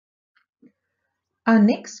Our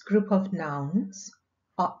next group of nouns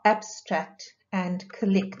are abstract and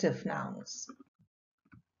collective nouns.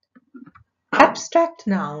 Abstract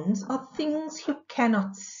nouns are things you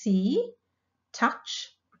cannot see,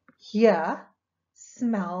 touch, hear,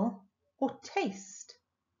 smell, or taste.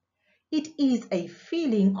 It is a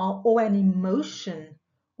feeling or an emotion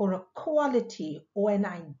or a quality or an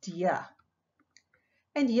idea.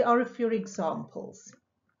 And here are a few examples.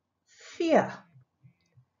 Fear,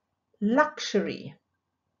 luxury,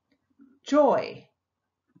 joy,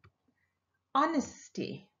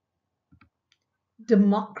 honesty,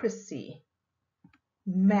 democracy,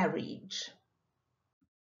 marriage.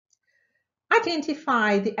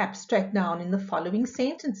 Identify the abstract noun in the following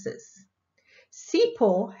sentences.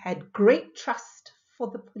 Sipho had great trust for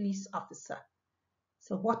the police officer.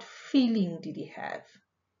 So what feeling did he have?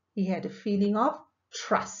 He had a feeling of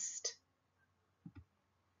trust.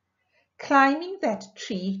 Climbing that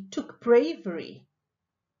tree took bravery.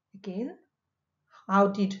 Again, how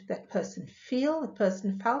did that person feel? The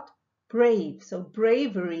person felt brave. So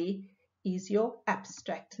bravery is your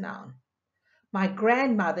abstract noun. My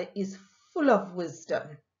grandmother is full of wisdom.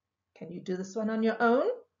 Can you do this one on your own?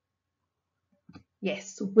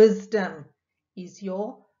 Yes, wisdom is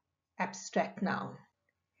your abstract noun.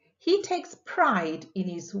 He takes pride in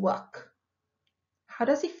his work. How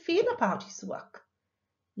does he feel about his work?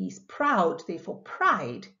 He's proud, therefore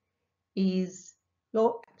pride is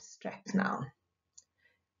your abstract noun.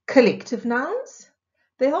 Collective nouns,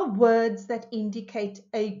 they are words that indicate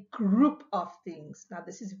a group of things. Now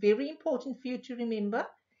this is very important for you to remember.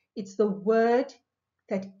 It's the word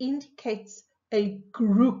that indicates a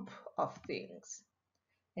group of things.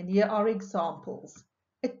 And here are examples.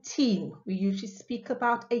 A team, we usually speak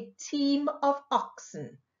about a team of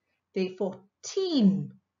oxen. Therefore,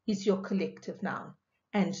 team is your collective noun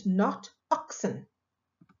and not oxen.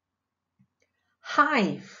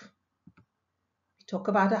 Hive, we talk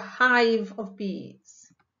about a hive of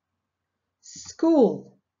bees.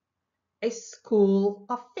 School, a school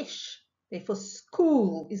of fish. Therefore,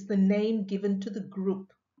 school is the name given to the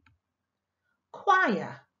group.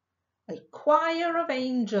 Choir, a choir of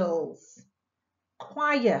angels.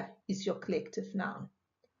 Choir is your collective noun.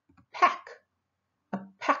 Pack, a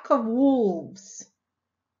pack of wolves.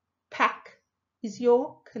 Pack is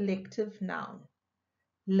your collective noun.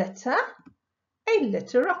 Litter, a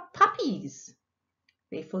litter of puppies.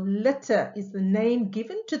 Therefore, litter is the name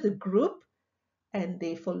given to the group, and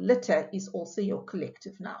therefore litter is also your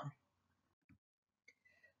collective noun.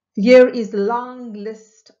 Here is a long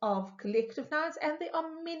list of collective nouns, and there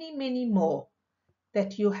are many, many more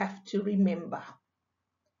that you have to remember.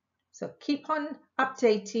 So keep on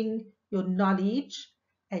updating your knowledge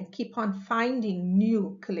and keep on finding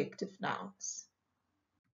new collective nouns.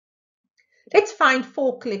 Let's find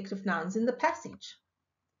 4 collective nouns in the passage.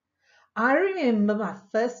 I remember my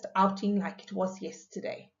first outing like it was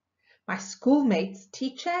yesterday. My schoolmates,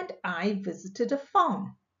 teacher and I visited a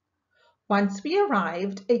farm. Once we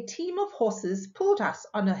arrived, a team of horses pulled us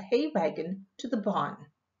on a hay wagon to the barn.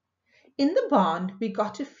 In the barn, we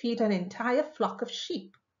got to feed an entire flock of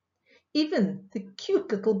sheep, even the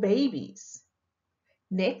cute little babies.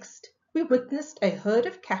 Next, we witnessed a herd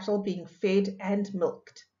of cattle being fed and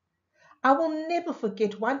milked. I will never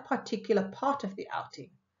forget one particular part of the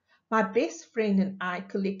outing. My best friend and I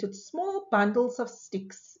collected small bundles of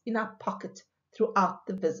sticks in our pocket throughout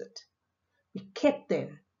the visit. We kept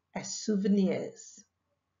them as souvenirs.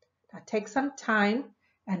 Now take some time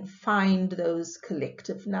and find those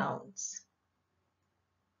collective nouns.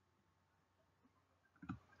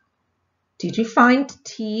 Did you find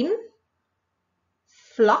team,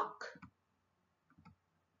 flock,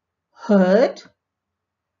 herd,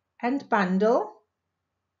 and bundle?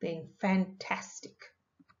 Then fantastic.